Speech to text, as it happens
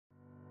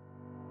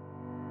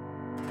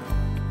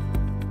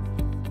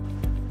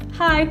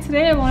Hi,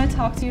 today I want to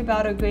talk to you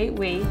about a great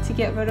way to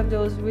get rid of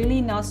those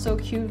really not so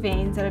cute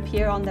veins that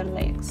appear on their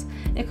legs.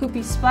 It could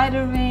be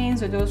spider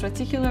veins or those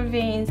reticular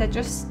veins that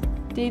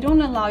they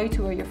don't allow you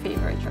to wear your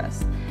favorite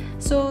dress.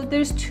 So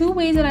there's two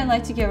ways that I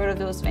like to get rid of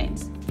those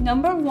veins.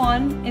 Number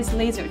one is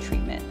laser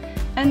treatment.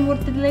 And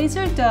what the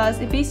laser does,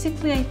 it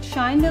basically I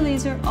shine the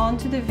laser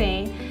onto the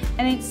vein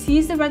and it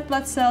sees the red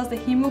blood cells, the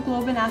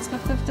hemoglobin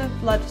aspect of the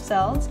blood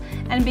cells,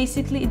 and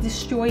basically it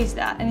destroys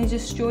that and it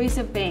destroys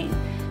the vein.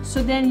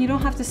 So then you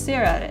don't have to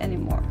stare at it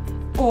anymore.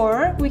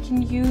 Or we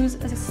can use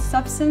a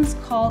substance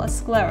called a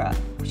sclera,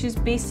 which is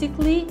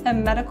basically a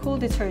medical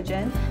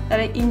detergent that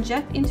I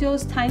inject into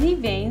those tiny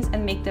veins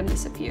and make them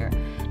disappear.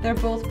 They're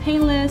both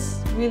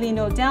painless, really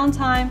no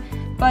downtime,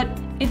 but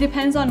it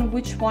depends on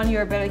which one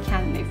you're a better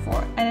candidate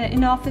for. And an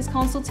in-office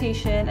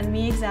consultation and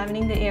me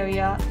examining the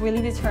area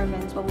really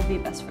determines what will be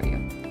best for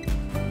you.